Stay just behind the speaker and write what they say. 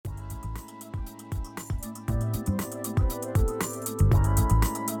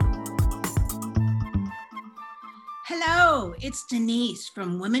Hello, it's Denise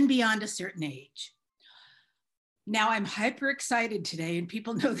from Women Beyond a Certain Age. Now I'm hyper excited today, and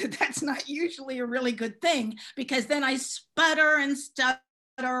people know that that's not usually a really good thing because then I sputter and stutter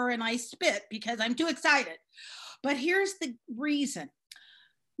and I spit because I'm too excited. But here's the reason.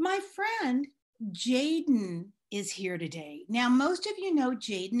 My friend Jaden is here today. Now, most of you know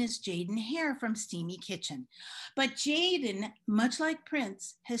Jaden is Jaden Hare from Steamy Kitchen, but Jaden, much like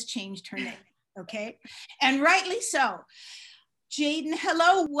Prince, has changed her name. Okay, and rightly so. Jaden,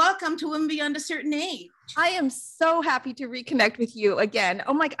 hello, welcome to Women Beyond a Certain Age. I am so happy to reconnect with you again.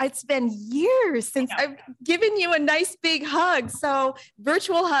 Oh my God, it's been years since I've given you a nice big hug. So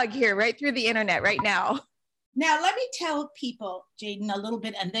virtual hug here, right through the internet right now. Now, let me tell people, Jaden, a little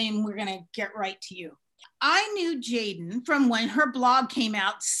bit, and then we're gonna get right to you. I knew Jaden from when her blog came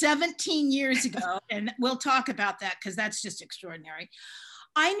out 17 years ago, and we'll talk about that because that's just extraordinary.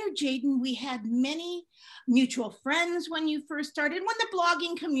 I knew Jaden, we had many mutual friends when you first started, when the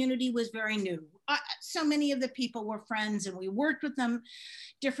blogging community was very new. So many of the people were friends and we worked with them,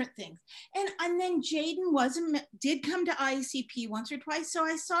 different things. And then Jaden did come to ICP once or twice. So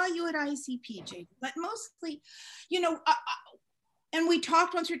I saw you at ICP, Jaden, but mostly, and we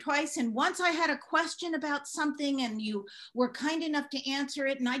talked once or twice. And once I had a question about something and you were kind enough to answer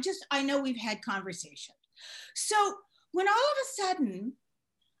it. And I know we've had conversation. So when all of a sudden,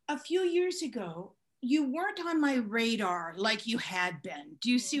 a few years ago, you weren't on my radar like you had been. Do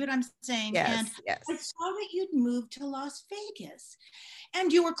you see what I'm saying? Yes, yes. I saw that you'd moved to Las Vegas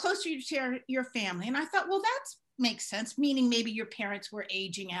and you were closer to your family. And I thought, well, that makes sense, meaning maybe your parents were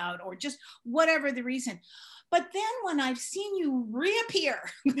aging out or just whatever the reason. But then when I've seen you reappear,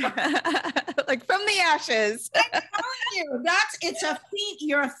 like from the ashes, I'm telling you,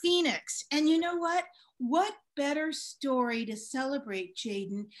 you're a phoenix. And you know what? What better story to celebrate,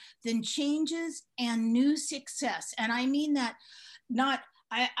 Jaden, than changes and new success? And I mean that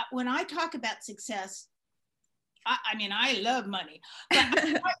when I talk about success, I mean, I love money, but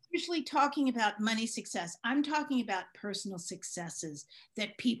I'm not usually talking about money success. I'm talking about personal successes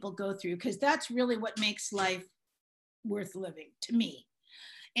that people go through, because that's really what makes life worth living to me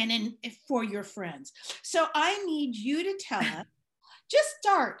and for your friends. So I need you to tell us, just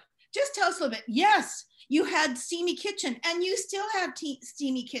tell us a little bit. Yes, you had Steamy Kitchen and you still have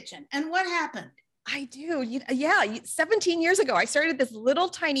Steamy Kitchen. And what happened? I do. Yeah. 17 years ago, I started this little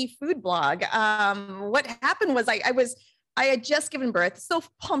tiny food blog. What happened was I had just given birth, so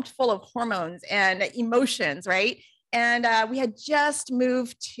pumped full of hormones and emotions, right? And we had just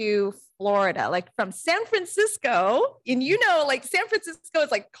moved to Florida, like from San Francisco. And like San Francisco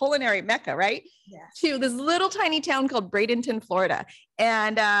is like culinary Mecca, right? Yes. To this little tiny town called Bradenton, Florida.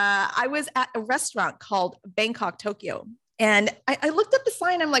 And I was at a restaurant called Bangkok Tokyo. And I looked up the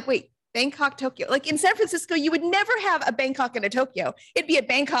sign. I'm like, wait, Bangkok, Tokyo. Like in San Francisco, you would never have a Bangkok and a Tokyo. It'd be a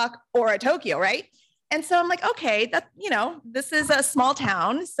Bangkok or a Tokyo, right? And so I'm like, okay, this is a small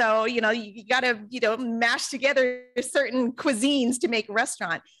town. So, you got to, mash together certain cuisines to make a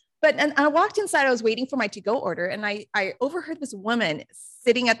restaurant. And I walked inside, I was waiting for my to-go order. And I overheard this woman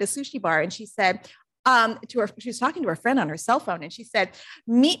sitting at the sushi bar. And she said, she was talking to her friend on her cell phone. And she said,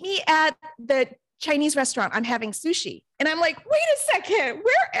 meet me at the Chinese restaurant. I'm having sushi. And I'm like, wait a second,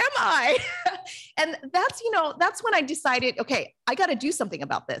 where am I? And that's when I decided, okay, I got to do something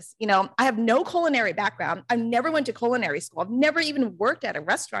about this. I have no culinary background. I never went to culinary school. I've never even worked at a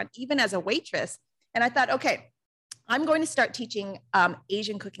restaurant, even as a waitress. And I thought, okay, I'm going to start teaching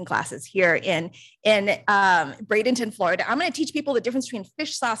Asian cooking classes here in Bradenton, Florida. I'm going to teach people the difference between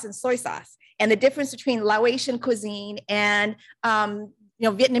fish sauce and soy sauce, and the difference between Laotian cuisine and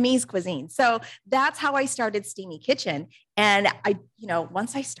Vietnamese cuisine. So that's how I started Steamy Kitchen. And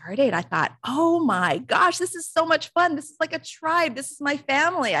once I started, I thought, oh my gosh, this is so much fun. This is like a tribe. This is my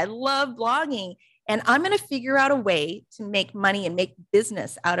family. I love blogging, and I'm going to figure out a way to make money and make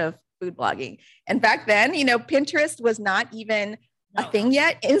business out of food blogging. And back then, Pinterest was not even a thing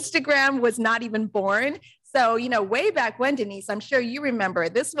yet. Instagram was not even born. So, way back when, Denise, I'm sure you remember,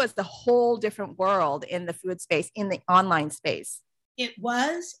 this was the whole different world in the food space, in the online space. It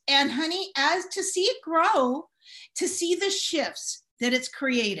was. And honey, as to see it grow, to see the shifts that it's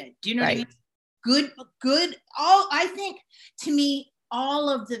created. Do you know what I mean? Good. I think, to me, all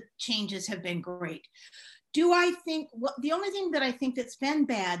of the changes have been great. Do I think, the only thing that I think that's been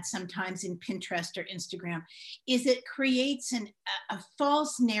bad sometimes in Pinterest or Instagram is it creates a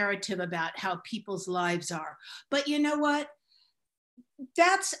false narrative about how people's lives are. But you know what?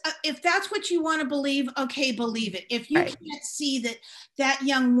 If that's what you want to believe, okay, believe it. If you can't see that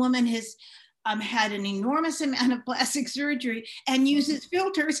young woman has had an enormous amount of plastic surgery and uses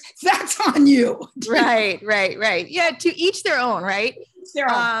filters, that's on you. Right. Yeah, to each their own, right?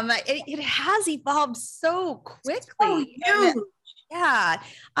 It has evolved so quickly. So yeah.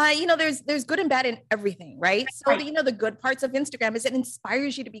 There's good and bad in everything, right? So, the good parts of Instagram is it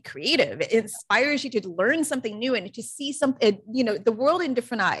inspires you to be creative. It inspires you to learn something new and to see something, the world in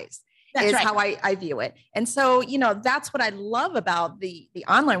different eyes. That's how I view it. And so, that's what I love about the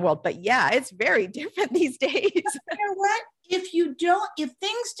online world. But yeah, it's very different these days. You know what? If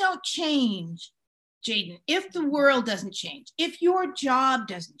things don't change, Jayden, if the world doesn't change, if your job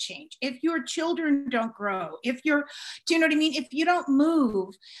doesn't change, if your children don't grow, do you know what I mean? If you don't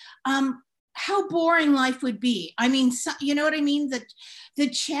move, how boring life would be. I mean, you know what I mean? The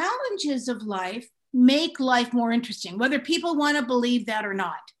challenges of life make life more interesting, whether people want to believe that or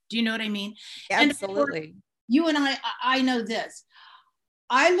not. Do you know what I mean? Absolutely. And you and I know this.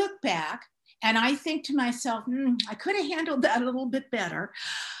 I look back and I think to myself, I could have handled that a little bit better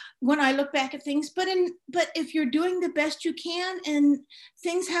when I look back at things. But if you're doing the best you can and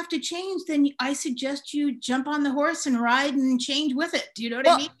things have to change, then I suggest you jump on the horse and ride and change with it. Do you know what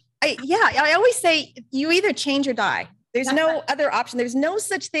I mean? I always say you either change or die. There's no other option. There's no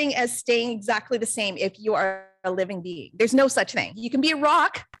such thing as staying exactly the same if you are a living being. There's no such thing. You can be a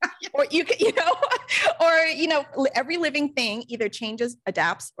rock or you can, every living thing either changes,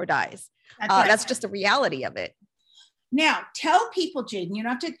 adapts, or dies. That's just the reality of it. Now, tell people, Jayden, you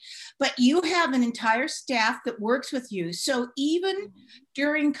don't have to, but you have an entire staff that works with you. So even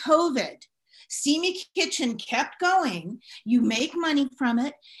during COVID, Steamy Kitchen kept going. You make money from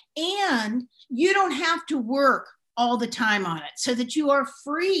it and you don't have to work all the time on it, so that you are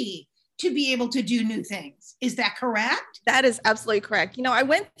free to be able to do new things. Is that correct? That is absolutely correct. I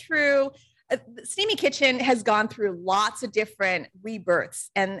went through, Steamy Kitchen has gone through lots of different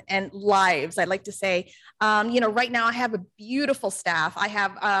rebirths and lives, I'd like to say. Right now I have a beautiful staff. I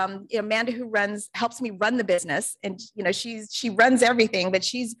have Amanda who helps me run the business, and she runs everything, but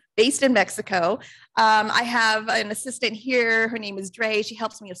she's based in Mexico. I have an assistant here. Her name is Dre. She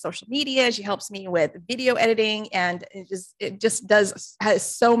helps me with social media. She helps me with video editing, and it just has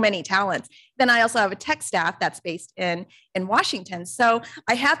so many talents. Then I also have a tech staff that's based in Washington. So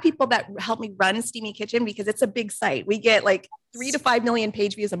I have people that help me run Steamy Kitchen because it's a big site. We get like 3 to 5 million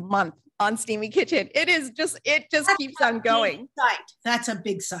page views a month on Steamy Kitchen. It just keeps on going. That's a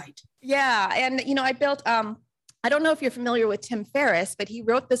big site. Yeah. And, I built, I don't know if you're familiar with Tim Ferriss, but he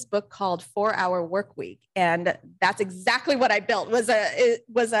wrote this book called 4-Hour Workweek. And that's exactly what I built. It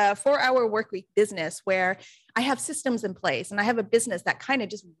was a 4-hour workweek business where I have systems in place and I have a business that kind of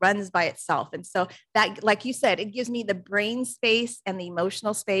just runs by itself. And so that, like you said, it gives me the brain space and the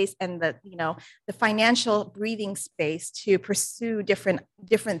emotional space and the financial breathing space to pursue different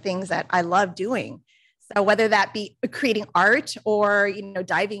things that I love doing. So whether that be creating art or,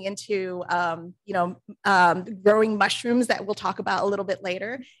 diving into, growing mushrooms that we'll talk about a little bit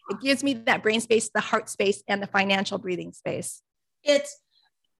later, it gives me that brain space, the heart space, and the financial breathing space.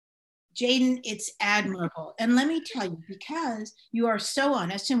 Jayden, it's admirable. And let me tell you, because you are so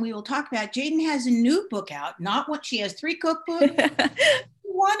honest, and we will talk about, Jayden has a new book out, not what she has 3 cookbooks.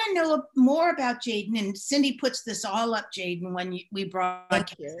 You want to know more about Jayden, and Cindy puts this all up, Jayden, when we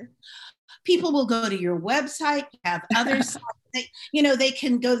broadcast here. People will go to your website, you have other sites, they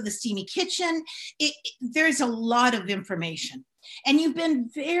can go to the Steamy Kitchen. There's a lot of information. And you've been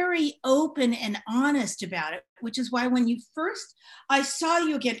very open and honest about it, which is why when I saw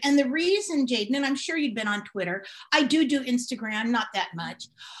you again, and the reason, Jayden, and I'm sure you'd been on Twitter, I do Instagram, not that much,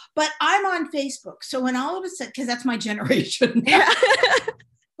 but I'm on Facebook. So when all of a sudden, because that's my generation.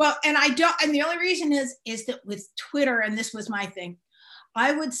 Well, and the only reason is that with Twitter, and this was my thing,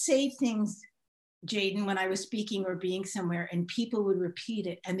 I would say things, Jayden, when I was speaking or being somewhere, and people would repeat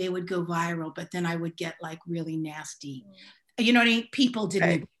it and they would go viral, but then I would get like really nasty. You know what I mean? People didn't.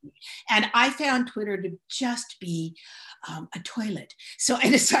 Right. And I found Twitter to just be a toilet. So I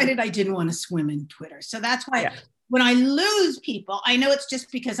decided I didn't want to swim in Twitter. So that's why when I lose people, I know it's just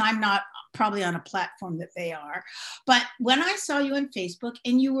because I'm not probably on a platform that they are. But when I saw you on Facebook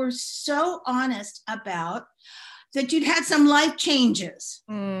and you were so honest about that you'd had some life changes.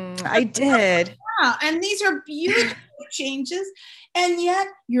 I did. Yeah, and these are beautiful changes. And yet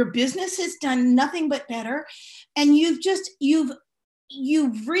your business has done nothing but better. And you've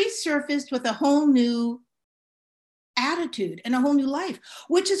resurfaced with a whole new attitude and a whole new life,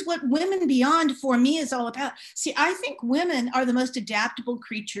 which is what Women Beyond for me is all about. See, I think women are the most adaptable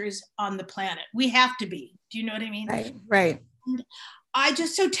creatures on the planet. We have to be. Do you know what I mean? Right. And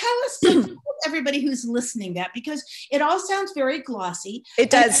so tell us, so tell everybody who's listening that, because it all sounds very glossy. It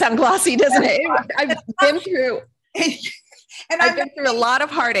does sound glossy, doesn't it? I've been through. And I've been through a lot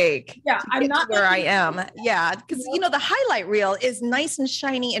of heartaunderneath. Yeah, I'm not where I am. Yeah, because the highlight reel is nice and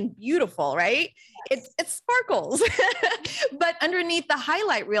shiny and beautiful, right? It sparkles, but underneath the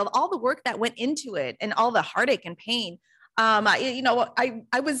highlight reel, all the work that went into it and all the heartache and pain.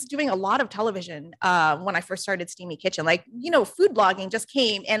 I was doing a lot of television when I first started Steamy Kitchen. Like, food blogging just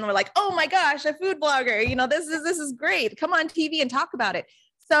came, and we're like, oh my gosh, a food blogger. This is great. Come on TV and talk about it.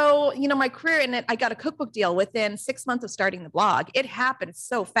 So, my career in it, I got a cookbook deal within 6 months of starting the blog. It happened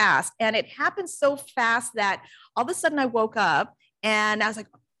so fast. And it happened so fast that all of a sudden I woke up and I was like,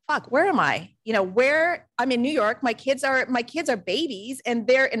 fuck, where am I? Where I'm in New York, my kids are babies and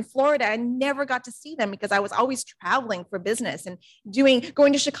they're in Florida. I never got to see them because I was always traveling for business and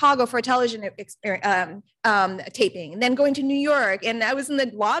going to Chicago for a television taping, and then going to New York. And I was in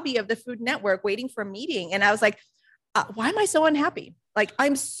the lobby of the Food Network waiting for a meeting. And I was like, why am I so unhappy? Like,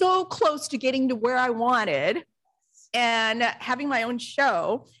 I'm so close to getting to where I wanted and having my own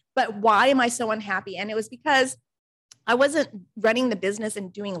show, but why am I so unhappy? And it was because I wasn't running the business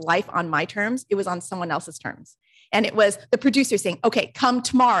and doing life on my terms. It was on someone else's terms. And it was the producer saying, okay, come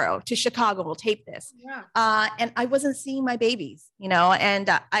tomorrow to Chicago, we'll tape this. Yeah. And I wasn't seeing my babies, and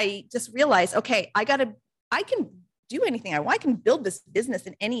I just realized, okay, I can do anything I want. I can build this business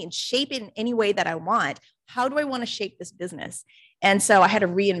and shape it in any way that I want. How do I want to shape this business? And so I had to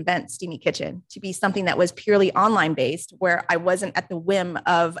reinvent Steamy Kitchen to be something that was purely online based, where I wasn't at the whim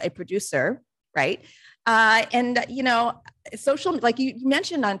of a producer, right? Social, like you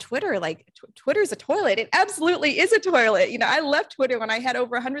mentioned on Twitter, like Twitter's a toilet. It absolutely is a toilet. I left Twitter when I had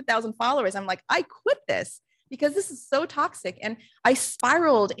over 100,000 followers. I'm like, I quit this because this is so toxic. And I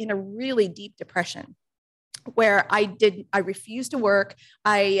spiraled in a really deep depression where I refused to work.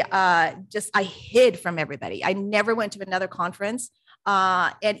 I hid from everybody. I never went to another conference.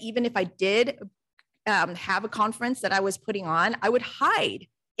 And even if I did have a conference that I was putting on, I would hide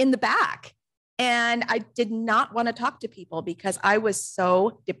in the back. And I did not want to talk to people because I was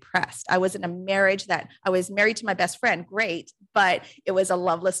so depressed. I was in a marriage that I was married to my best friend. Great. But it was a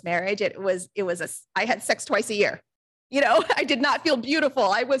loveless marriage. I had sex twice a year. I did not feel beautiful.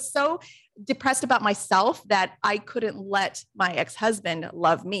 I was so depressed about myself that I couldn't let my ex-husband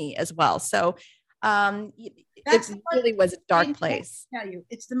love me as well. So it really was a dark place. I tell you,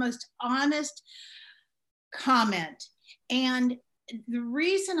 it's the most honest comment. And the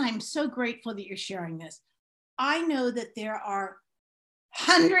reason I'm so grateful that you're sharing this, I know that there are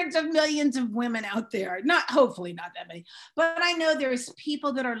hundreds of millions of women out there, hopefully not that many, but I know there's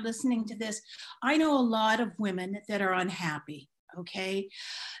people that are listening to this. I know a lot of women that are unhappy, okay?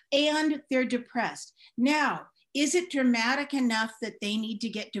 And they're depressed. Now, is it dramatic enough that they need to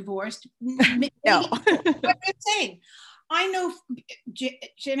get divorced? No. What I'm saying, I know,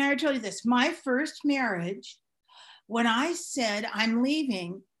 Jen, I told you this, my first marriage, when I said I'm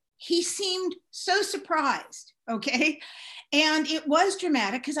leaving, he seemed so surprised, okay? And it was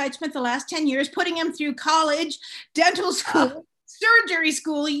dramatic because I'd spent the last 10 years putting him through college, dental school, surgery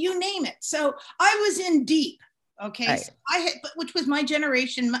school, you name it. So I was in deep, okay? Right. So which was my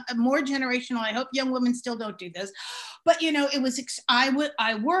generation, more generational. I hope young women still don't do this. But it was,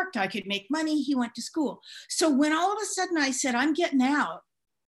 I worked, I could make money, he went to school. So when all of a sudden I said, I'm getting out,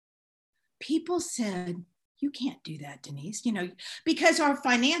 people said, you can't do that, Denise, because our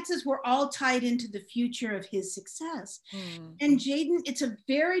finances were all tied into the future of his success. Mm. And Jayden, it's a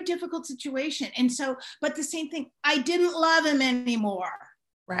very difficult situation. And so, but the same thing, I didn't love him anymore.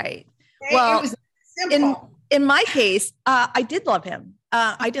 Right. Okay? Well, it was simple. In my case, I did love him.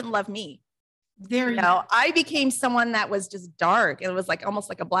 I didn't love me. I became someone that was just dark. It was like almost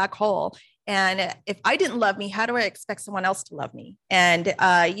like a black hole. And if I didn't love me, how do I expect someone else to love me? And,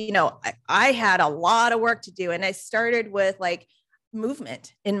 I had a lot of work to do. And I started with like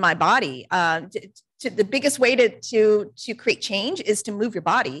movement in my body. The biggest way to create change is to move your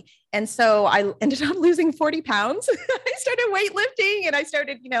body. And so I ended up losing 40 pounds. I started weightlifting and I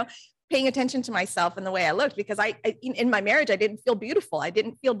started, paying attention to myself and the way I looked, because I in my marriage, I didn't feel beautiful. I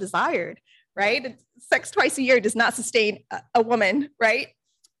didn't feel desired, right? Sex twice a year does not sustain a woman, right?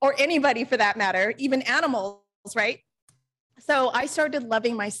 Or anybody for that matter, even animals, right? So I started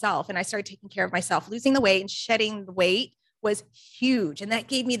loving myself and I started taking care of myself. Losing the weight and shedding the weight was huge. And that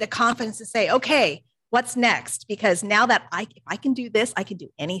gave me the confidence to say, okay, what's next? Because now that if I can do this, I can do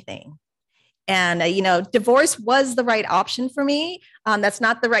anything. And, divorce was the right option for me. That's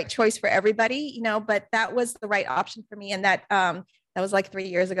not the right choice for everybody, but that was the right option for me. And that was like 3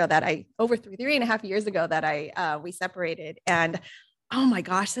 years ago over 3.5 years ago that we separated. And Oh my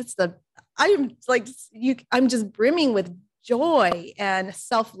gosh, I'm like I'm just brimming with joy and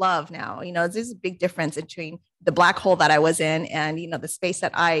self-love now. There's a big difference between the black hole that I was in and, the space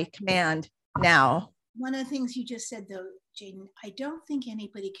that I command now. One of the things you just said though, Jaden, I don't think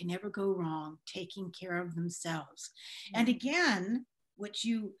anybody can ever go wrong taking care of themselves. Mm-hmm. And again, what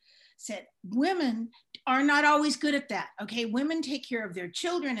you said, women are not always good at that. Okay, women take care of their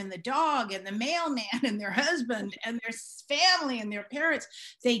children and the dog and the mailman and their husband and their family and their parents.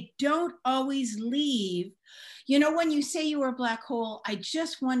 They don't always leave. When you say you were a black hole, I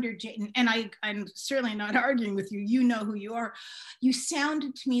just wondered, Jaden, and I'm certainly not arguing with you. You know who you are. You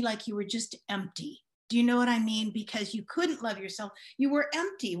sounded to me like you were just empty. Do you know what I mean? Because you couldn't love yourself. You were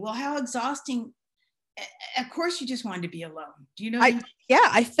empty. Well, how exhausting. Of course, you just wanted to be alone. Do you know?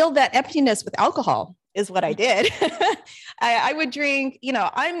 I filled that emptiness with alcohol is what I did. I would drink,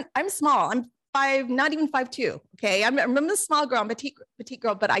 I'm small. I'm 5, not even 5'2". Okay. I'm a small girl, I'm a petite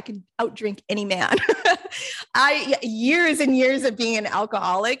girl, but I could outdrink any man. Years and years of being an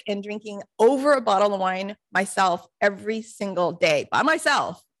alcoholic and drinking over a bottle of wine myself every single day by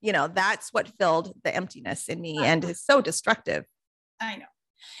myself. That's what filled the emptiness in me and is so destructive. I know.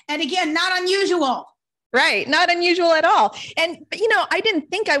 And again, not unusual. Right. Not unusual at all. And, I didn't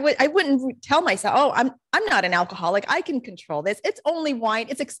think I wouldn't tell myself, oh, I'm not an alcoholic. I can control this. It's only wine.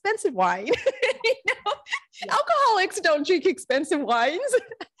 It's expensive wine. Yeah. Alcoholics don't drink expensive wines.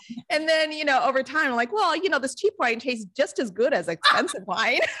 And then, over time, I'm like, well, this cheap wine tastes just as good as expensive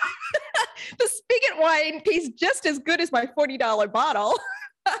wine. The spigot wine tastes just as good as my $40 bottle.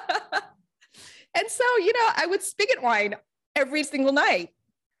 And so, I would spigot wine every single night.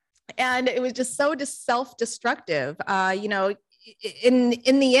 And it was just so self-destructive. In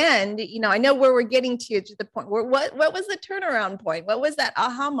the end, I know where we're getting to the point where what was the turnaround point? What was that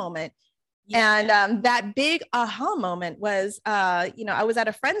aha moment? Yeah. And that big aha moment was, I was at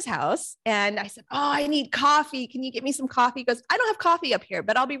a friend's house and I said, oh, I need coffee. Can you get me some coffee? He goes, I don't have coffee up here,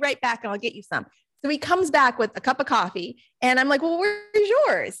 but I'll be right back and I'll get you some. So he comes back with a cup of coffee and I'm like, well, where's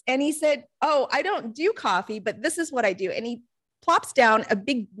yours? And he said, oh, I don't do coffee, but this is what I do. And he plops down a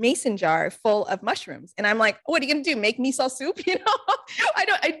big mason jar full of mushrooms. And I'm like, what are you going to do? Make miso soup?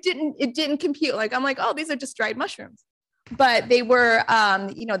 It didn't compute. Like, I'm like, oh, these are just dried mushrooms, but they were,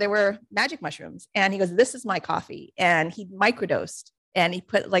 they were magic mushrooms. And he goes, this is my coffee. And he microdosed and he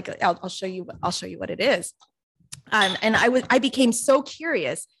put I'll show you what it is. And I became so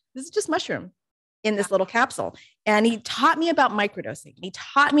curious. This is just mushroom in this little capsule. And he taught me about microdosing. He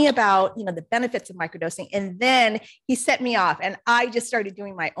taught me about, the benefits of microdosing. And then he set me off and I just started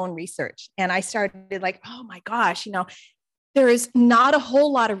doing my own research. And I started like, oh my gosh, there is not a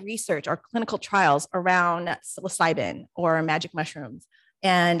whole lot of research or clinical trials around psilocybin or magic mushrooms.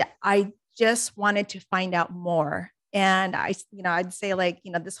 And I just wanted to find out more. And I'd say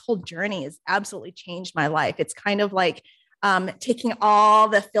this whole journey has absolutely changed my life. It's kind of like, taking all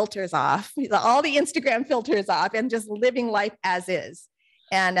the filters off, all the Instagram filters off and just living life as is.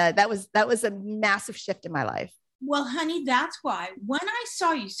 And that was a massive shift in my life. Well, honey, that's why when I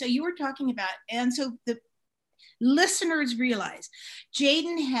saw you, so you were talking about, and so the listeners realize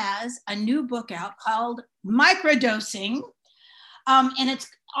Jaden has a new book out called Microdosing. And it's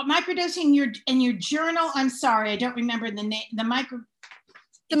microdosing your journal. I'm sorry, I don't remember the name,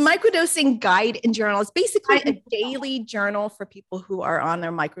 The microdosing guide and journal is basically a daily journal for people who are on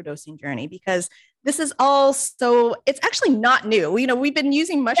their microdosing journey, because this is also, it's actually not new. We've been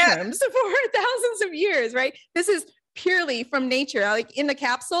using mushrooms for thousands of years, right? This is purely from nature. Like in the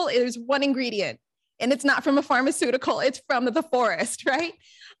capsule, there's one ingredient and it's not from a pharmaceutical, it's from the forest, right?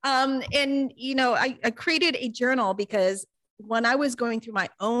 I created a journal because when I was going through my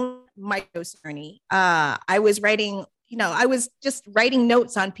own microdosing journey, I was writing I was just writing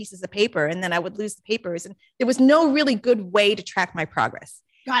notes on pieces of paper and then I would lose the papers and there was no really good way to track my progress.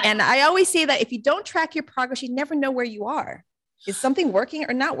 Got it. And I always say that if you don't track your progress, you never know where you are. Is something working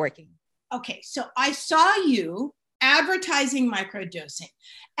or not working? Okay. So I saw you advertising microdosing.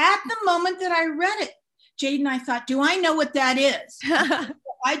 At the moment that I read it, Jaden, I thought, do I know what that is?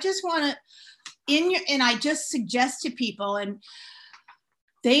 I just want to, and I just suggest to people, and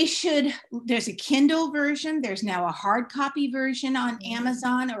there's a Kindle version. There's now a hard copy version on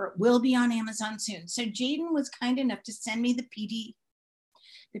Amazon, or it will be on Amazon soon. So Jaden was kind enough to send me the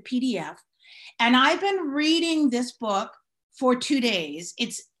PDF. And I've been reading this book for 2 days.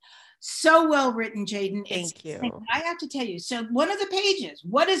 It's so well written, Jaden. Thank you. I have to tell you. So one of the pages,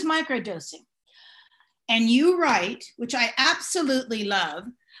 what is microdosing? And you write, which I absolutely love,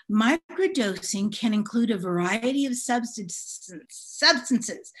 Microdosing can include a variety of substances,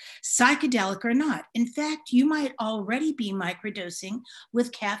 psychedelic or not. In fact, you might already be microdosing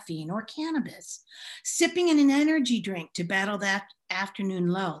with caffeine or cannabis, sipping in an energy drink to battle that afternoon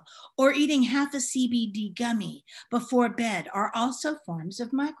lull, or eating half a CBD gummy before bed are also forms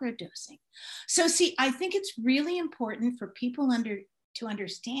of microdosing. So see, I think it's really important for people to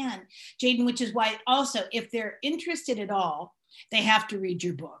understand, Jaden, which is why also, if they're interested at all, they have to read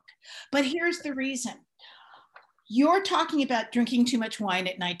your book. But here's the reason. You're talking about drinking too much wine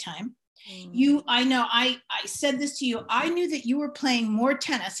at nighttime. I know, I said this to you. I knew that you were playing more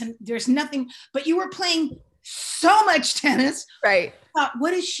tennis, and there's nothing, but you were playing so much tennis. Right.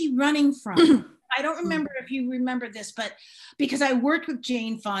 What is she running from? I don't remember if you remember this, but because I worked with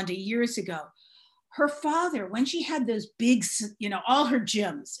Jane Fonda years ago, her father, when she had those big, all her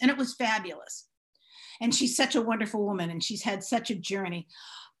gyms, and it was fabulous. And she's such a wonderful woman, and she's had such a journey.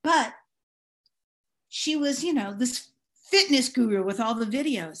 But she was, this fitness guru with all the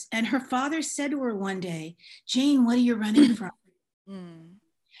videos. And her father said to her one day, Jane, what are you running from?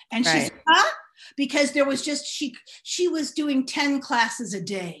 And she said, huh? Because there was just, she was doing 10 classes a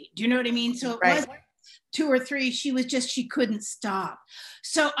day. Do you know what I mean? So it wasn't 2 or 3, she couldn't stop.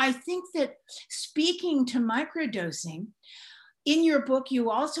 So I think that speaking to microdosing, in your book,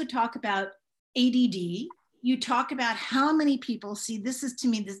 you also talk about ADD. You talk about how many people, see, this is to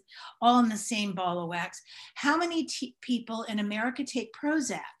me, this all in the same ball of wax. How many people in America take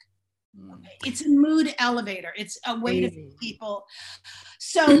Prozac? It's a mood elevator. It's a way to people.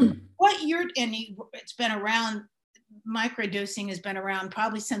 So it's been around, microdosing has been around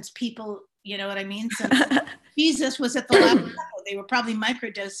probably since people, you know what I mean? Since Jesus was at the Last Supper. They were probably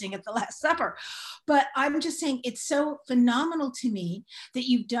microdosing at the Last Supper. But I'm just saying, it's so phenomenal to me that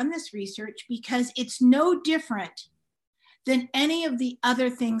you've done this research, because it's no different than any of the other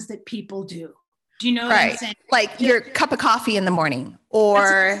things that people do. Do you know what I'm saying? Like your cup of coffee in the morning,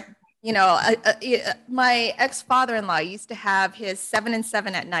 or my ex-father-in-law used to have his 7 and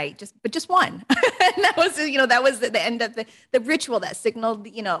 7 at night, just one. And that was, that was the end of the ritual that signaled,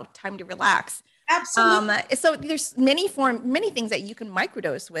 time to relax. Absolutely. So there's many things that you can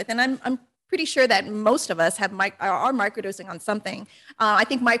microdose with. And I'm pretty sure that most of us are microdosing on something. I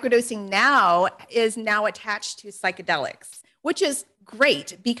think microdosing now is attached to psychedelics, which is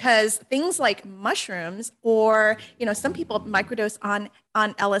great, because things like mushrooms, or some people microdose on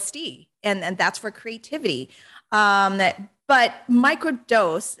LSD, and that's for creativity. But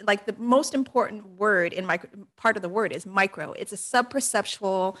microdose, like the most important word in part of the word is micro. It's a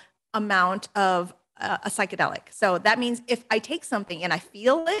subperceptual amount of a psychedelic. So that means if I take something and I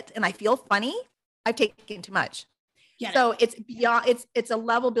feel it and I feel funny, I've taken too much. So it's beyond, it's a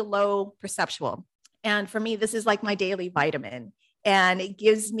level below perceptual. And for me, this is like my daily vitamin. And it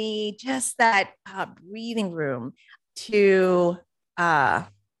gives me just that breathing room to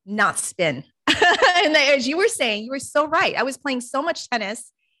not spin. And as you were saying, you were so right. I was playing so much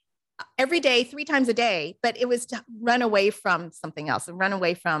tennis every day, 3 times a day, but it was to run away from something else, and run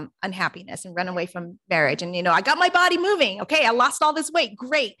away from unhappiness, and run away from marriage. And, I got my body moving. Okay. I lost all this weight.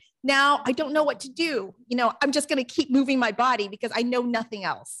 Great. Now I don't know what to do. I'm just going to keep moving my body because I know nothing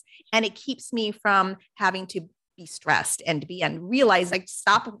else. And it keeps me from having to be stressed and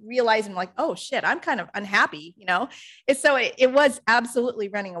stop realizing like, oh shit, I'm kind of unhappy, And so it was absolutely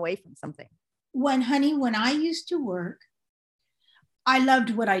running away from something. When I used to work, I loved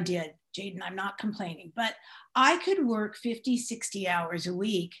what I did, Jaden. I'm not complaining, but I could work 50, 60 hours a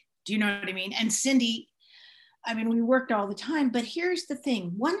week. Do you know what I mean? And Cindy, we worked all the time, but here's the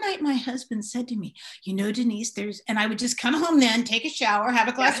thing. One night my husband said to me, Denise, and I would just come home then, take a shower, have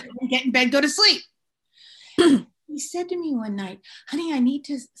a glass of wine, get in bed, go to sleep. He said to me one night, honey, I need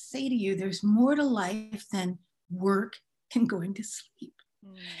to say to you, there's more to life than work and going to sleep.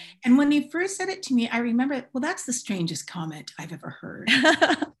 And when he first said it to me, I remember, well, that's the strangest comment I've ever heard.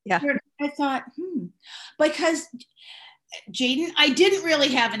 Yeah. I thought, because Jaden, I didn't really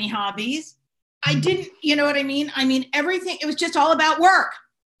have any hobbies. I didn't, you know what I mean? Everything, it was just all about work,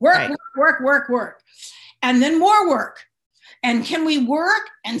 work. And then more work. And can we work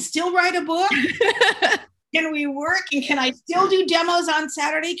and still write a book? Can we work and can I still do demos on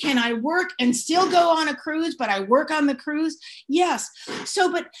Saturday? Can I work and still go on a cruise, but I work on the cruise? Yes.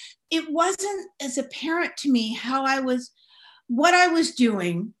 So, but it wasn't as apparent to me what I was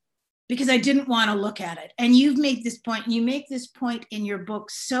doing, because I didn't want to look at it. And you've made this point, and you make this point in your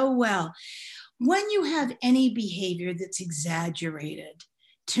book so well. When you have any behavior that's exaggerated,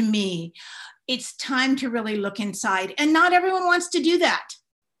 to me, it's time to really look inside. And not everyone wants to do that.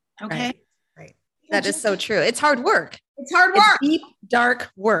 Okay. Right. That is so true. It's hard work. It's hard work. It's deep,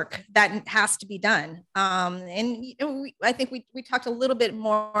 dark work that has to be done. And I think we talked a little bit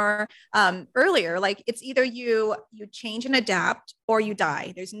more earlier. Like it's either you change and adapt, or you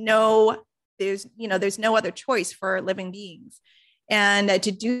die. There's no other choice for living beings. And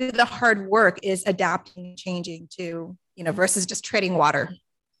to do the hard work is adapting, changing to versus just treading water.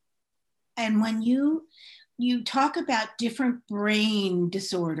 And when you talk about different brain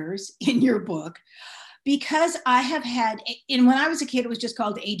disorders in your book, because I have had, and when I was a kid, it was just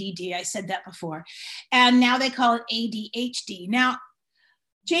called ADD. I said that before. And now they call it ADHD. Now,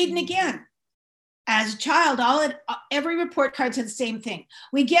 Jayden, again, as a child, every report card said the same thing.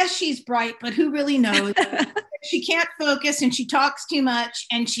 We guess she's bright, but who really knows? She can't focus and she talks too much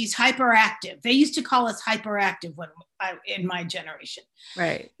and she's hyperactive. They used to call us hyperactive in my generation.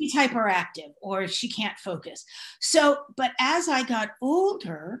 Right. She's hyperactive or she can't focus. So, but as I got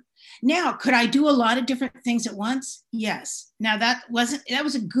older, now, could I do a lot of different things at once? Yes. Now that was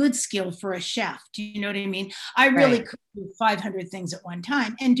a good skill for a chef. Do you know what I mean? I really could do 500 things at one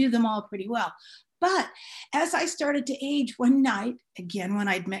time and do them all pretty well. But as I started to age, one night, again, when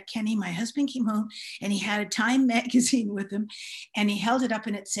I'd met Kenny, my husband came home and he had a Time magazine with him and he held it up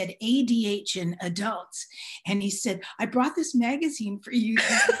and it said ADH in adults. And he said, I brought this magazine for you.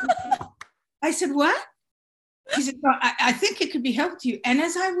 I said, what? He said, well, I think it could be helpful to you. And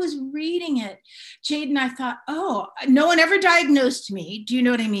as I was reading it, Jayden, I thought, oh, no one ever diagnosed me. Do you know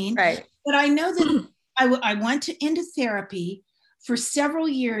what I mean? Right. But I know that I went into therapy for several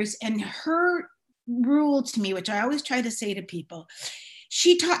years, and her rule to me, which I always try to say to people,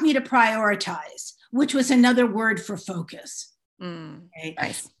 she taught me to prioritize, which was another word for focus. Okay?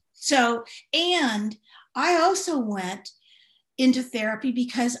 Nice. So, and I also went into therapy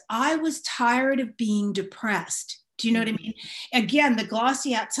because I was tired of being depressed. Do you know what I mean? Again, the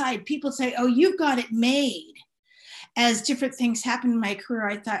glossy outside, people say, oh, you've got it made. As different things happened in my career,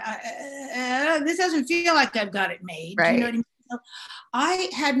 I thought, this doesn't feel like I've got it made. Right. Do you know what I mean? So I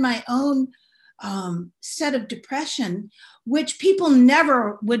had my own set of depression, which people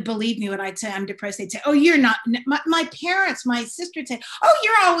never would believe me when I'd say I'm depressed. They'd say, oh, you're not. My parents, my sister would say, oh,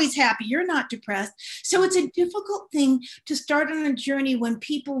 you're always happy. You're not depressed. So it's a difficult thing to start on a journey when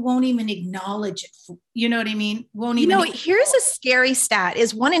people won't even acknowledge it. You know what I mean? Here's a scary stat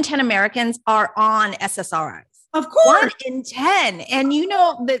is 1 in 10 Americans are on SSRIs. Of course. 1 in 10. And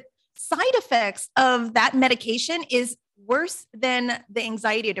the side effects of that medication is worse than the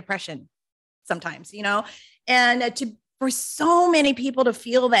anxiety or depression sometimes, and for so many people to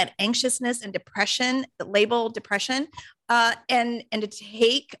feel that anxiousness and depression, label depression, and to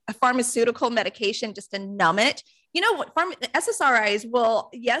take a pharmaceutical medication just to numb it. SSRIs will,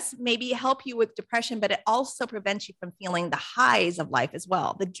 yes, maybe help you with depression, but it also prevents you from feeling the highs of life as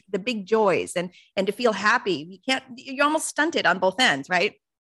well, the big joys, and to feel happy. You're almost stunted on both ends, right?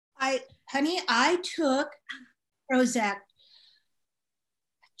 I took Prozac,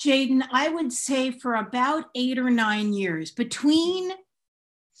 Jayden, I would say for about 8 or 9 years, between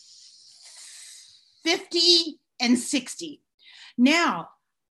 50 and 60. Now,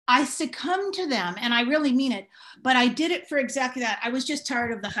 I succumbed to them, and I really mean it, but I did it for exactly that. I was just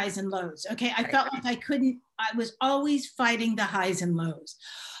tired of the highs and lows, okay? I felt like I was always fighting the highs and lows.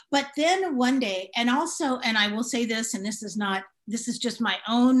 But then one day, and I will say this, and this is just my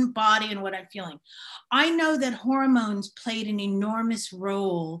own body and what I'm feeling. I know that hormones played an enormous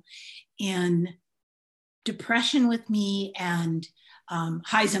role in depression with me and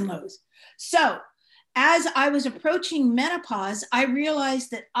highs and lows. So as I was approaching menopause, I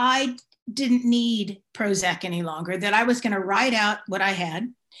realized that I didn't need Prozac any longer, that I was going to ride out what I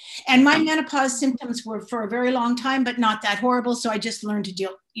had. And my menopause symptoms were for a very long time, but not that horrible. So I just learned to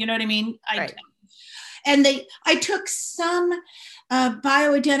deal, you know what I mean? I took some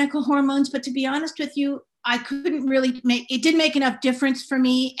bioidentical hormones, but to be honest with you, I couldn't really it didn't make enough difference for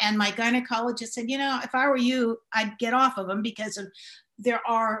me. And my gynecologist said, if I were you, I'd get off of them because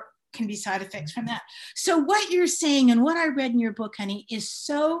can be side effects from that. So what you're saying and what I read in your book, honey, is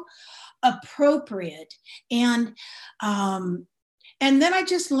so appropriate. And then I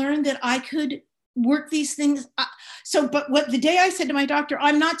just learned that I could work these things. But the day I said to my doctor,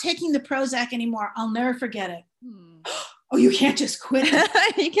 I'm not taking the Prozac anymore, I'll never forget it. Oh, you can't just quit.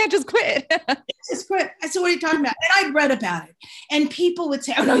 You can't just quit. Just quit. I said, what are you talking about? And I'd read about it. And people would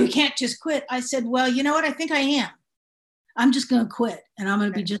say, oh, no, you can't just quit. I said, well, you know what? I think I am. I'm just going to quit and I'm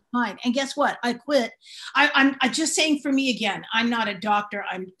going to be just fine. And guess what? I quit. I'm just saying for me again, I'm not a doctor.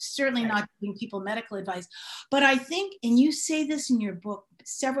 I'm certainly not giving people medical advice. But I think, and you say this in your book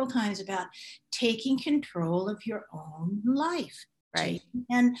several times about taking control of your own life. Right.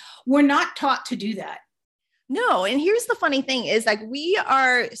 And we're not taught to do that. No. And here's the funny thing is like, we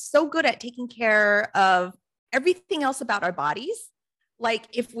are so good at taking care of everything else about our bodies. Like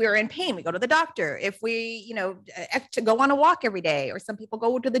if we're in pain, we go to the doctor. If we, to go on a walk every day, or some people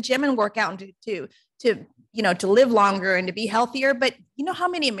go to the gym and work out to live longer and to be healthier. But you know how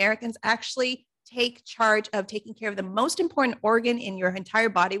many Americans actually take charge of taking care of the most important organ in your entire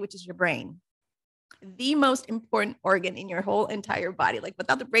body, which is your brain? The most important organ in your whole entire body. Like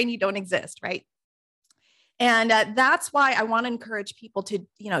without the brain, you don't exist, right? And that's why I want to encourage people to,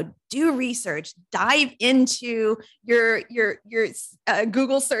 do research, dive into your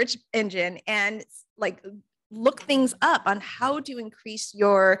Google search engine, and like look things up on how to increase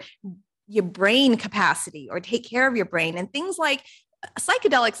your brain capacity or take care of your brain. And things like,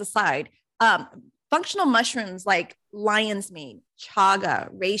 psychedelics aside, functional mushrooms like lion's mane,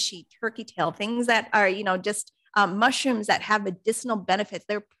 chaga, reishi, turkey tail, things that are, just mushrooms that have medicinal benefits.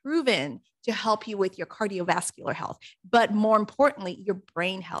 They're proven to help you with your cardiovascular health, but more importantly, your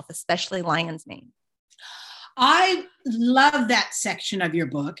brain health, especially lion's mane. I love that section of your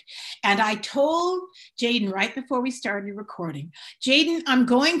book. And I told Jaden right before we started recording, Jaden, I'm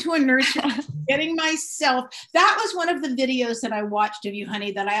going to a nursery, getting myself. That was one of the videos that I watched of you,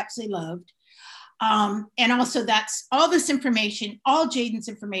 honey, that I absolutely loved. And also that's all this information, all Jaden's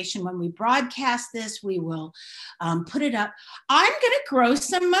information. When we broadcast this, we will put it up. I'm going to grow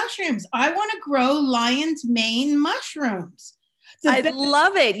some mushrooms. I want to grow lion's mane mushrooms. I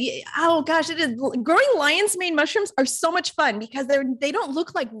love it. Oh gosh, it is. Growing lion's mane mushrooms are so much fun because they don't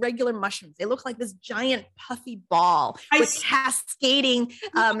look like regular mushrooms. They look like this giant puffy ball with cascading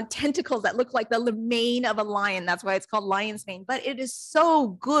tentacles that look like the mane of a lion. That's why it's called lion's mane. But it is so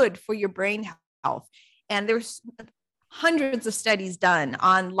good for your brain health. And there's hundreds of studies done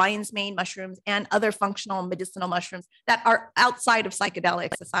on lion's mane mushrooms and other functional medicinal mushrooms that are outside of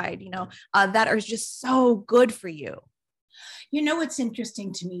psychedelics aside, that are just so good for you. You know what's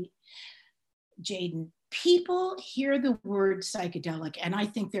interesting to me, Jaden? People hear the word psychedelic and I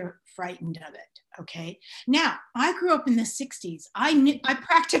think they're frightened of it. Okay. Now, I grew up in the 60s. I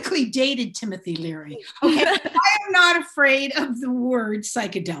practically dated Timothy Leary. Okay. I am not afraid of the word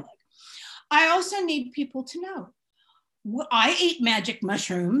psychedelic. I also need people to know. I ate magic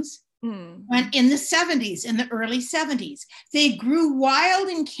mushrooms in the 70s, in the early 70s. They grew wild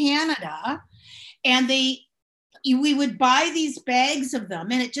in Canada, and we would buy these bags of them,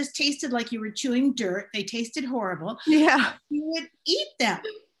 and it just tasted like you were chewing dirt. They tasted horrible. Yeah. You would eat them.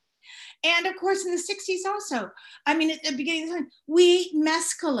 And of course, in the 60s also, at the beginning of the time, we ate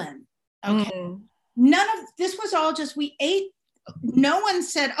mescaline. Okay. None of this was all just, we ate. No one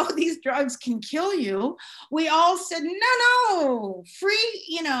said, oh, these drugs can kill you. We all said, no,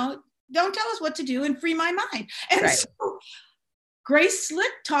 free, don't tell us what to do and free my mind. And right. So Grace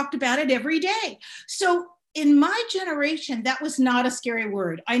Slick talked about it every day. So in my generation, that was not a scary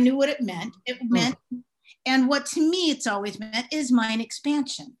word. I knew what it meant. It meant, and what to me it's always meant is mind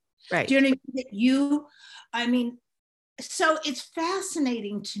expansion. Right. Do you know that so it's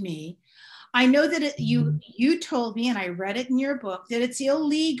fascinating to me. I know that you told me, and I read it in your book, that it's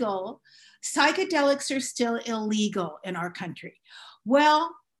illegal. Psychedelics are still illegal in our country.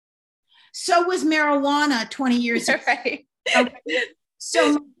 Well, so was marijuana 20 years ago. Right. Okay.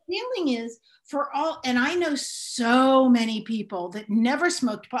 So my feeling is and I know so many people that never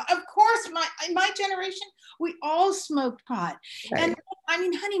smoked pot. Of course, my generation, we all smoked pot. Right. And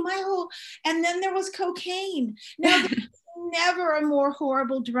honey, and then there was cocaine. Now, there's never a more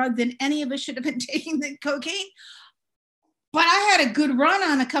horrible drug than any of us should have been taking than cocaine. But I had a good run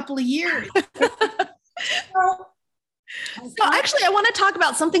on a couple of years. So actually, I want to talk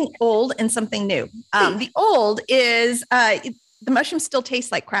about something old and something new. The old is the mushrooms still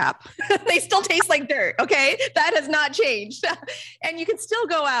taste like crap. They still taste like dirt. Okay. That has not changed. And you can still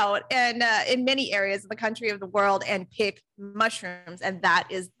go out and in many areas of the country, of the world, and pick mushrooms. And that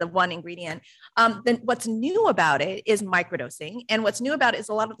is the one ingredient. Then what's new about it is microdosing. And what's new about it is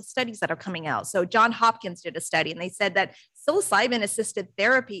a lot of the studies that are coming out. So Johns Hopkins did a study, and they said that psilocybin assisted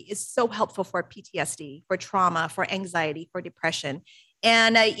therapy is so helpful for PTSD, for trauma, for anxiety, for depression.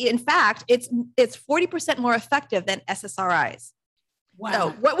 And in fact, it's 40% more effective than SSRIs. Wow. So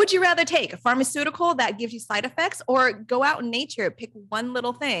what would you rather take? A pharmaceutical that gives you side effects, or go out in nature, pick one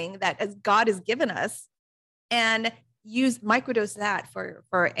little thing that as God has given us and microdose that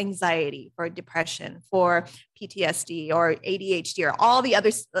for anxiety, for depression, for PTSD or ADHD, or all the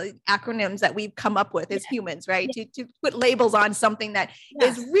other acronyms that we've come up with as humans, right? To put labels on something that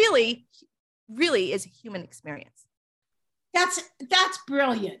is really, really is a human experience. That's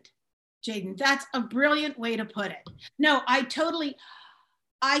brilliant. Jaden. That's a brilliant way to put it. No, I told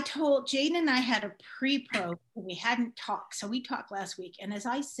Jaden and I had a pre-pro, we hadn't talked. So we talked last week. And as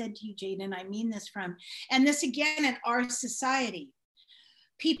I said to you, Jaden, I mean this and this again in our society,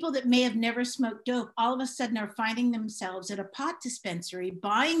 people that may have never smoked dope, all of a sudden are finding themselves at a pot dispensary,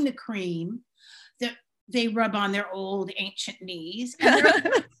 buying the cream that they rub on their old ancient knees, and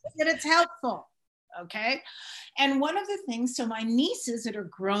that it's helpful. Okay. And one of the things, so my nieces that are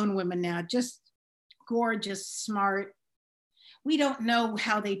grown women now, just gorgeous, smart, we don't know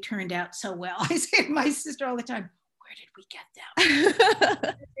how they turned out so well. I say to my sister all the time, where did we get them?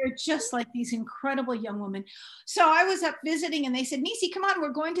 They're just like these incredible young women. So I was up visiting and they said, Nisi, come on, we're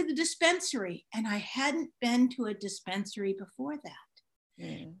going to the dispensary. And I hadn't been to a dispensary before that.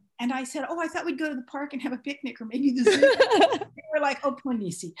 Mm. And I said, oh, I thought we'd go to the park and have a picnic or maybe the zoo. They were like, oh, poor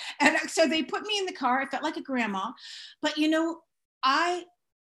Nisi. And so they put me in the car. I felt like a grandma. But you know, I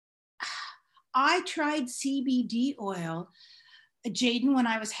tried CBD oil, Jaden, when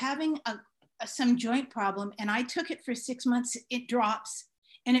I was having some joint problem, and I took it for 6 months. It drops,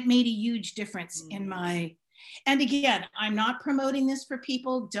 and it made a huge difference in my. And again, I'm not promoting this for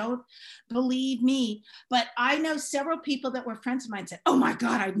people. Don't believe me, but I know several people that were friends of mine said, "Oh my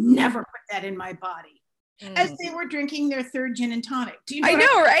God, I'd never put that in my body," as they were drinking their third gin and tonic. Do you know? I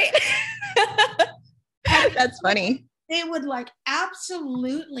know, right? That's funny. They would like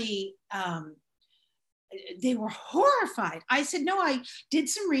absolutely. They were horrified. I said, no, I did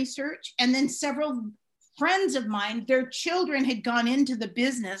some research, and then several friends of mine, their children had gone into the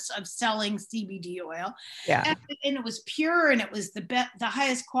business of selling CBD oil. Yeah. And it was pure, and it was the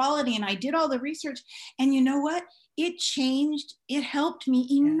highest quality. And I did all the research, and you know what? It changed. It helped me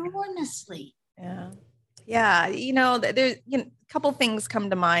enormously. Yeah. Yeah. You know, there's a couple things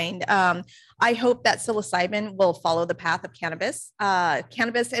come to mind. I hope that psilocybin will follow the path of cannabis.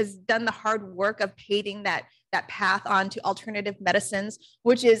 Cannabis has done the hard work of paving that path onto alternative medicines,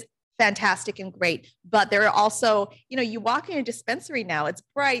 which is fantastic and great. But there are also, you walk in a dispensary now, it's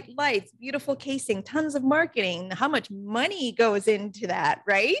bright lights, beautiful casing, tons of marketing. How much money goes into that,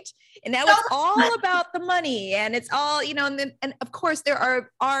 right? And now it's all about the money, and it's all, and of course there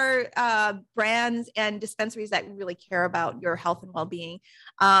are brands and dispensaries that really care about your health and well-being.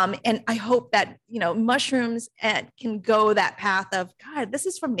 And I hope that, mushrooms can go that path of, God, this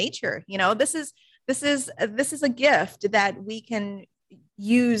is from nature. This is a gift that we can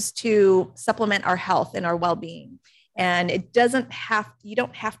use to supplement our health and our well-being. And you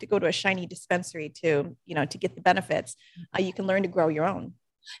don't have to go to a shiny dispensary to get the benefits. You can learn to grow your own.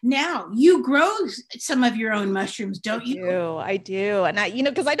 Now you grow some of your own mushrooms, don't you? I do. And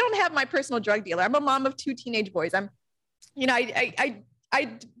because I don't have my personal drug dealer. I'm a mom of 2 teenage boys. I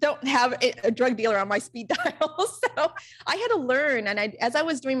don't have a drug dealer on my speed dial. So I had to learn. And as I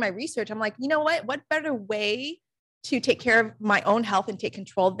was doing my research, I'm like, what better way to take care of my own health and take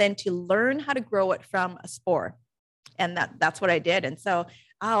control than to learn how to grow it from a spore. And that's what I did. And so,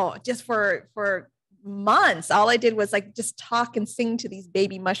 just for months, all I did was like just talk and sing to these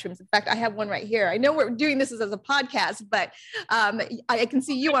baby mushrooms. In fact, I have one right here. I know we're doing this as a podcast, but I can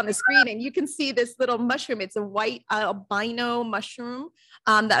see you on the screen, and you can see this little mushroom. It's a white albino mushroom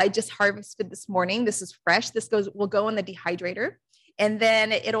that I just harvested this morning. This is fresh. This will go in the dehydrator. And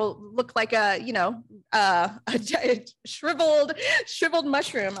then it'll look like a shriveled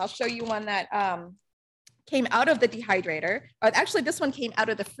mushroom. I'll show you one that came out of the dehydrator. Actually, this one came out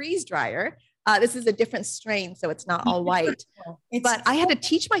of the freeze dryer. This is a different strain, so it's not all white. But I had to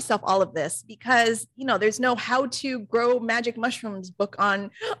teach myself all of this because, there's no how to grow magic mushrooms book on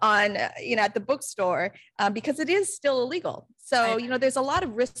at the bookstore because it is still illegal. So, there's a lot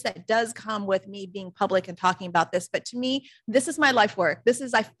of risks that does come with me being public and talking about this. But to me, this is my life work.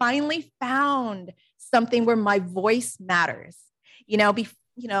 I finally found something where my voice matters.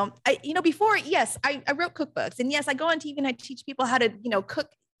 Before, yes, I wrote cookbooks, and yes, I go on TV and I teach people how to, cook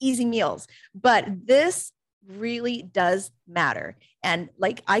easy meals, but this really does matter. And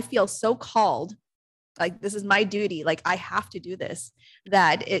like, I feel so called, like this is my duty. Like I have to do this,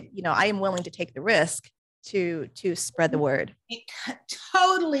 that I am willing to take the risk to spread the word. It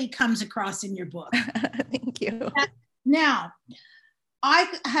totally comes across in your book. Thank you. Now,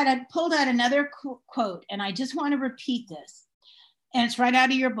 I had pulled out another quote, and I just want to repeat this. And it's right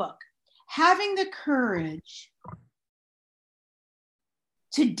out of your book. Having the courage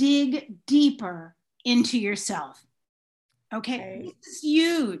to dig deeper into yourself. Okay. This is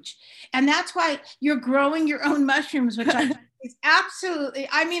huge. And that's why you're growing your own mushrooms, which I think is absolutely,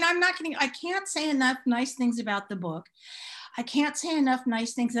 I'm not kidding. I can't say enough nice things about the book. I can't say enough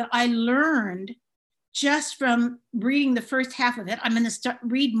nice things that I learned just from reading the first half of it. I'm going to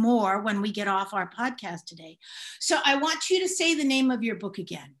read more when we get off our podcast today. So I want you to say the name of your book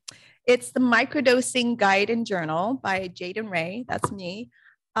again. It's the Microdosing Guide and Journal by Jaden Ray. That's me.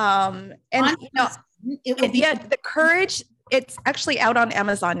 And you know, it will be the courage. It's actually out on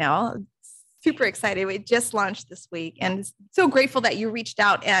Amazon now. Super excited. We just launched this week and so grateful that you reached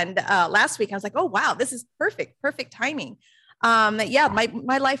out. And last week I was like, oh, wow, this is perfect timing.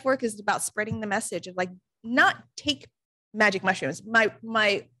 My life work is about spreading the message of like, not take magic mushrooms.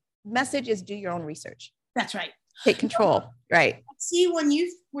 My message is do your own research. That's right. Take control. Right. See, when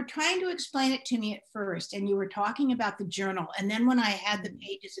you were trying to explain it to me at first, and you were talking about the journal, and then when I had the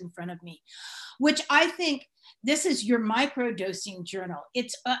pages in front of me, which I think this is your microdosing journal.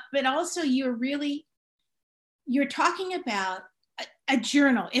 It's, but also you're talking about a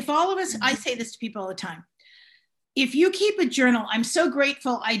journal. If all of us, I say this to people all the time, if you keep a journal, I'm so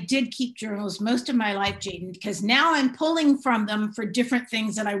grateful I did keep journals most of my life, Jaden, because now I'm pulling from them for different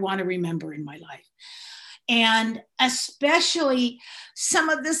things that I want to remember in my life. And especially some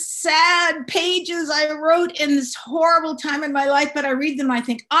of the sad pages I wrote in this horrible time in my life, but I read them, I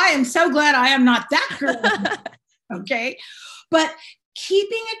think, I am so glad I am not that girl. Okay. But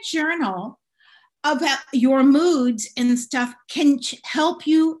keeping a journal about your moods and stuff can help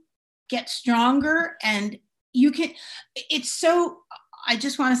you get stronger. And you can, it's so, I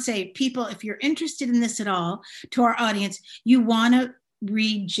just want to say, people, if you're interested in this at all, to our audience, you want to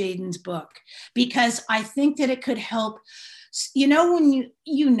read Jaden's book, because I think that it could help. You know, when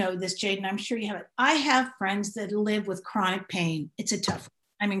you know this, Jaden, I'm sure you have it. I have friends that live with chronic pain. It's a tough,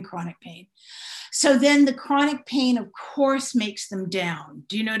 I'm in chronic pain. So then the chronic pain, of course, makes them down.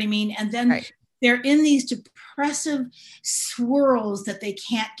 Do you know what I mean? And then they're in these depressive swirls that they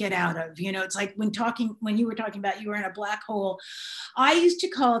can't get out of. You know, it's like when you were talking about you were in a black hole. I used to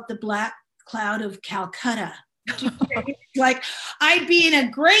call it the black cloud of Calcutta. Like I'd be in a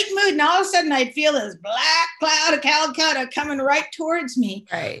great mood and all of a sudden I'd feel this black cloud of Calcutta coming right towards me.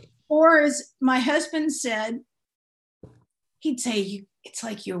 Right. Or as my husband said, he'd say, it's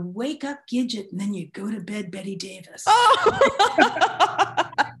like you wake up Gidget and then you go to bed Betty Davis. Oh.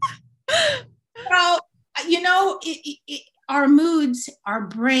 Well, you know, our moods, our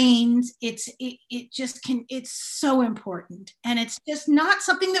brains, it's so important. And it's just not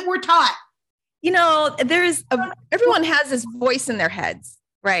something that we're taught. You know, everyone has this voice in their heads,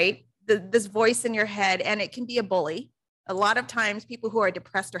 right? This voice in your head, and it can be a bully. A lot of times people who are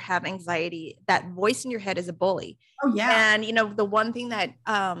depressed or have anxiety, that voice in your head is a bully. Oh, yeah. And, you know, the one thing that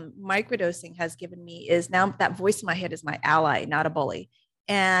microdosing has given me is now that voice in my head is my ally, not a bully.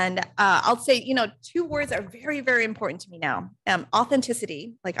 And I'll say, you know, 2 words are very, very important to me now.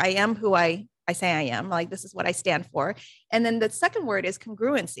 Authenticity, like I am who I say I am, like this is what I stand for. And then the second word is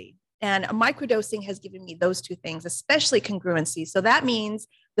congruency. And microdosing has given me those 2 things, especially congruency. So that means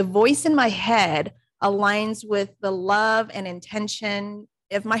the voice in my head aligns with the love and intention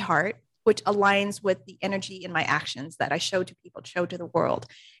of my heart, which aligns with the energy in my actions that I show to people, show to the world.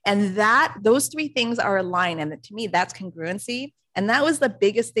 And those 3 things are aligned. And to me, that's congruency. And that was the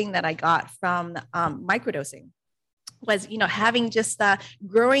biggest thing that I got from microdosing was, you know, having just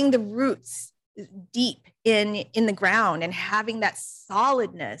growing the roots deep in the ground and having that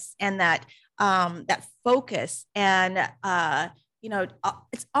solidness and that focus. And, you know,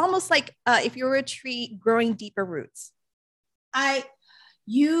 it's almost like if you're a tree growing deeper roots.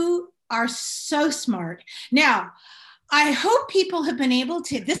 You are so smart. Now, I hope people have been able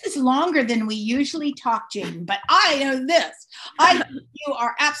to, this is longer than we usually talk, Jaden, but I know this. You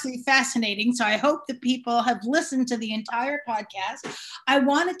are absolutely fascinating. So I hope that people have listened to the entire podcast. I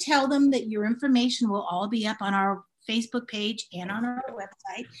want to tell them that your information will all be up on our Facebook page and on our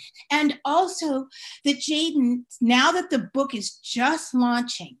website. And also that Jaden, now that the book is just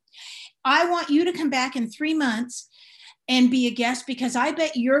launching, I want you to come back in 3 months and be a guest, because I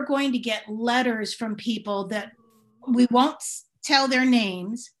bet you're going to get letters from people that we won't tell their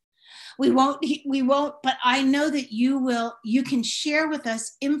names. We won't, but I know that you can share with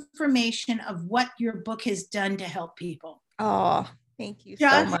us information of what your book has done to help people. Oh, thank you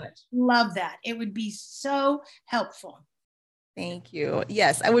so much. Love that. It would be so helpful. Thank you.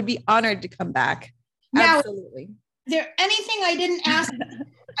 Yes, I would be honored to come back. Now, absolutely. Is there anything I didn't ask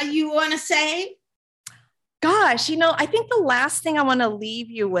you want to say? Gosh, you know, I think the last thing I want to leave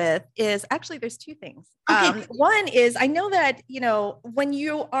you with is actually there's 2 things. Okay. One is I know that, you know, when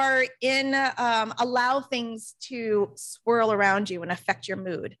you are allow things to swirl around you and affect your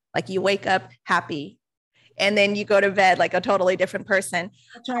mood, like you wake up happy and then you go to bed like a totally different person.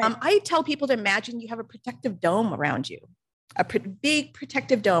 That's right. I tell people to imagine you have a protective dome around you. big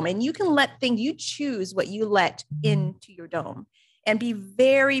protective dome, and you can you choose what you let into your dome, and be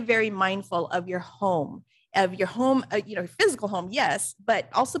very, very mindful of your home, physical home, yes, but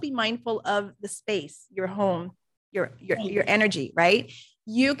also be mindful of the space, your home, your energy, right?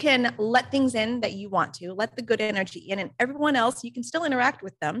 You can let things in that you want to, let the good energy in, and everyone else, you can still interact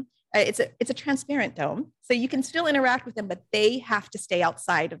with them. It's a transparent dome, so you can still interact with them, but they have to stay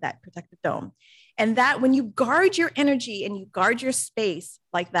outside of that protective dome. And that when you guard your energy and you guard your space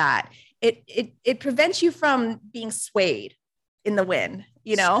like that, it prevents you from being swayed in the wind,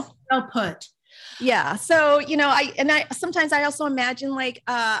 Well put. Yeah. So, I sometimes I also imagine like,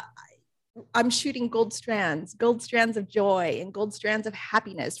 I'm shooting gold strands of joy and gold strands of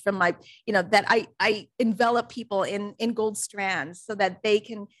happiness from my, that I envelop people in gold strands so that they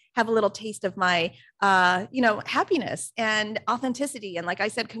can have a little taste of my, happiness and authenticity. And like I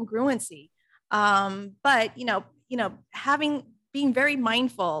said, congruency. But, being very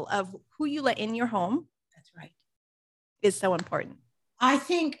mindful of who you let in your home. That's right. Is so important. I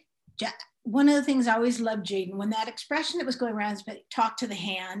think one of the things I always loved, Jaden, when that expression that was going around is talk to the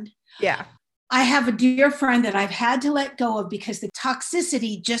hand. Yeah. I have a dear friend that I've had to let go of because the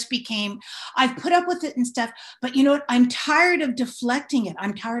toxicity just became, I've put up with it and stuff, but you know what? I'm tired of deflecting it.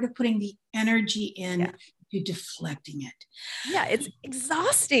 I'm tired of putting the energy in to deflecting it. Yeah, it's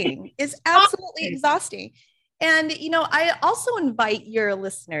exhausting. It's absolutely exhausting. And, I also invite your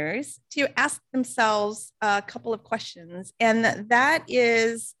listeners to ask themselves a couple of questions. And that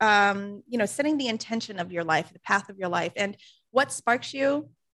is, setting the intention of your life, the path of your life, and what sparks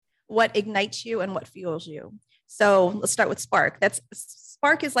you, what ignites you, and what fuels you. So let's start with spark.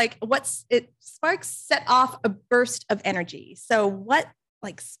 Spark is like, sparks set off a burst of energy. So what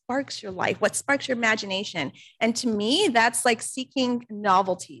sparks your life? What sparks your imagination? And to me, that's like seeking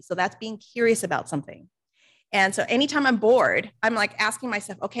novelty. So that's being curious about something. And so anytime I'm bored, I'm like asking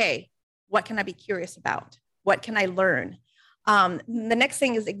myself, okay, what can I be curious about? What can I learn? The next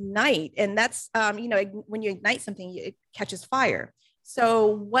thing is ignite. And that's, when you ignite something, it catches fire. So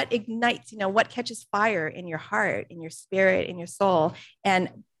what ignites, what catches fire in your heart, in your spirit, in your soul,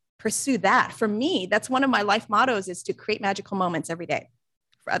 and pursue that. For me, that's one of my life mottos, is to create magical moments every day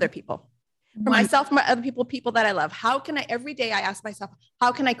for other people, for myself, for other people that I love. How can I, every day I ask myself,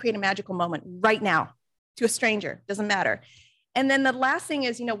 how can I create a magical moment right now? To a stranger, doesn't matter. And then the last thing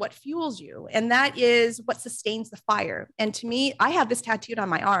is, what fuels you. And that is what sustains the fire. And to me, I have this tattooed on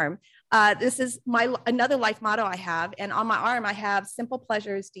my arm. This is another life motto I have. And on my arm, I have simple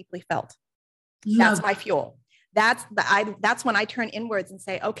pleasures deeply felt. That's my fuel. That's when I turn inwards and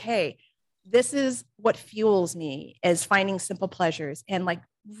say, okay, this is what fuels me, is finding simple pleasures and like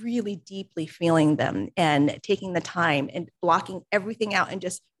really deeply feeling them and taking the time and blocking everything out and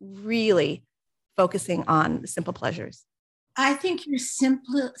just really focusing on the simple pleasures. I think your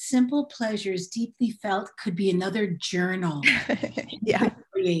simple pleasures deeply felt could be another journal. Yeah.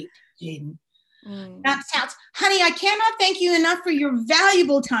 Create, Jaden. That sounds, honey, I cannot thank you enough for your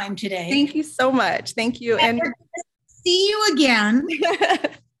valuable time today. Thank you so much. Thank you. And see you again.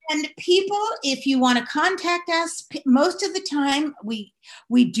 And people, if you want to contact us, most of the time we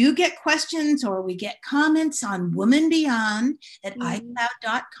do get questions or we get comments on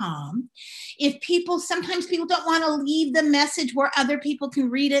womanbeyond@icloud.com. Sometimes people don't want to leave the message where other people can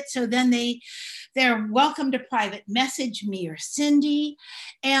read it, so then they're welcome to private message me or Cindy.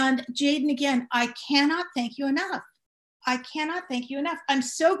 And Jaden, again, I cannot thank you enough. I'm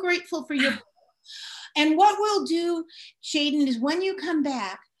so grateful for your book. And what we'll do, Jaden, is when you come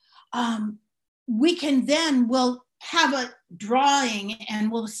back, we'll have a drawing,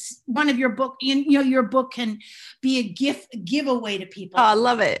 and one of your book, your book can be a giveaway to people. Oh, I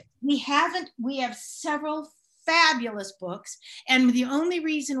love it. We have several fabulous books, and the only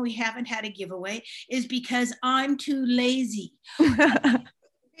reason we haven't had a giveaway is because I'm too lazy.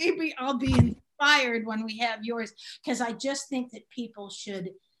 Maybe I'll be inspired when we have yours, because I just think that people should.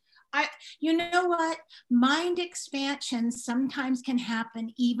 You know what? Mind expansion sometimes can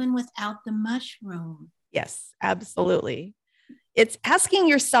happen even without the mushroom. Yes, absolutely. It's asking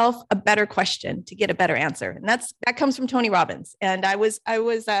yourself a better question to get a better answer. And that comes from Tony Robbins. And I was,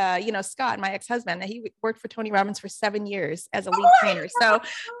 Scott, my ex-husband, he worked for Tony Robbins for 7 years as a lead trainer. So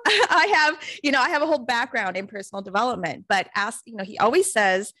I have a whole background in personal development, but he always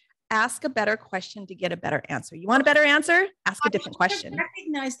says, ask a better question to get a better answer. You want a better answer? Ask a different question. I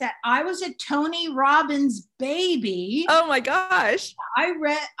recognize that. I was a Tony Robbins baby. Oh my gosh.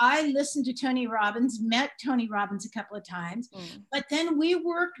 I listened to Tony Robbins, met Tony Robbins a couple of times, but then we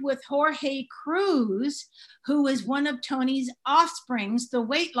worked with Jorge Cruz, who was one of Tony's offsprings, the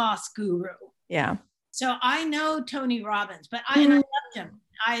weight loss guru. Yeah. So I know Tony Robbins, but I loved him.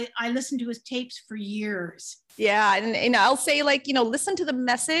 I listened to his tapes for years. Yeah. And I'll say, like, listen to the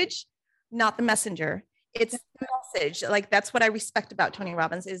message, not the messenger. It's the message. Like, that's what I respect about Tony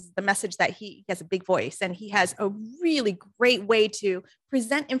Robbins, is the message, that he has a big voice and he has a really great way to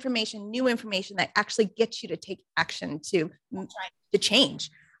present information, new information that actually gets you to take action to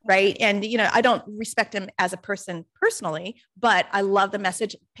change. Right. And, I don't respect him as a person personally, but I love the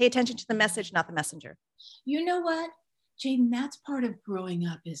message. Pay attention to the message, not the messenger. You know what, Jayden, that's part of growing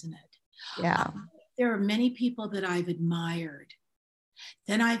up, isn't it? Yeah. There are many people that I've admired.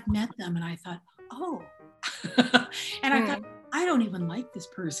 Then I've met them and I thought, oh, and I thought, I don't even like this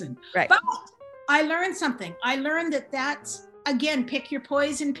person. Right. But I learned something. I learned that that's, again, pick your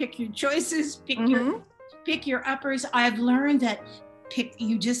poison, pick your choices, pick your uppers. I've learned that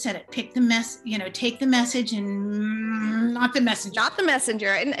you just said it, pick the take the message and not the messenger. Not the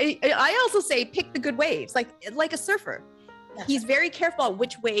messenger. And I also say, pick the good waves, like a surfer. He's very careful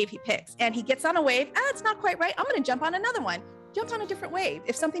which wave he picks, and he gets on a wave. It's not quite right. I'm going to jump on another one. Jump on a different wave.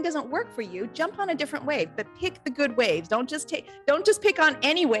 If something doesn't work for you, jump on a different wave, but pick the good waves. Don't just pick on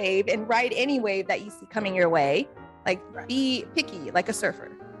any wave and ride any wave that you see coming your way. Like, be picky, like a surfer.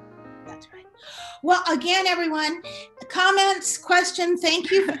 That's right. Well, again, everyone, comments, questions,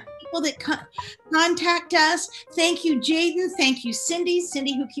 thank you for people that contact us. Thank you, Jayden. Thank you, Cindy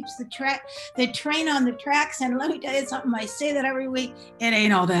who keeps the train on the tracks. And let me tell you something, I say that every week, it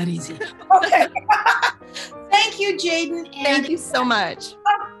ain't all that easy. Okay. Thank you, Jayden. Thank you so much.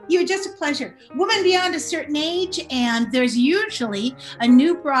 You're just a pleasure. Woman Beyond a Certain Age, and there's usually a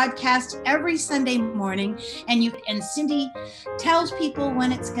new broadcast every Sunday morning, and Cindy tells people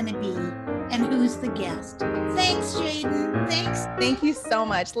when it's going to be and who's the guest. Thanks, Jayden. Thanks. Thank you so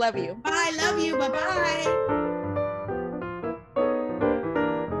much. Love you. Bye. Love you. Bye-bye.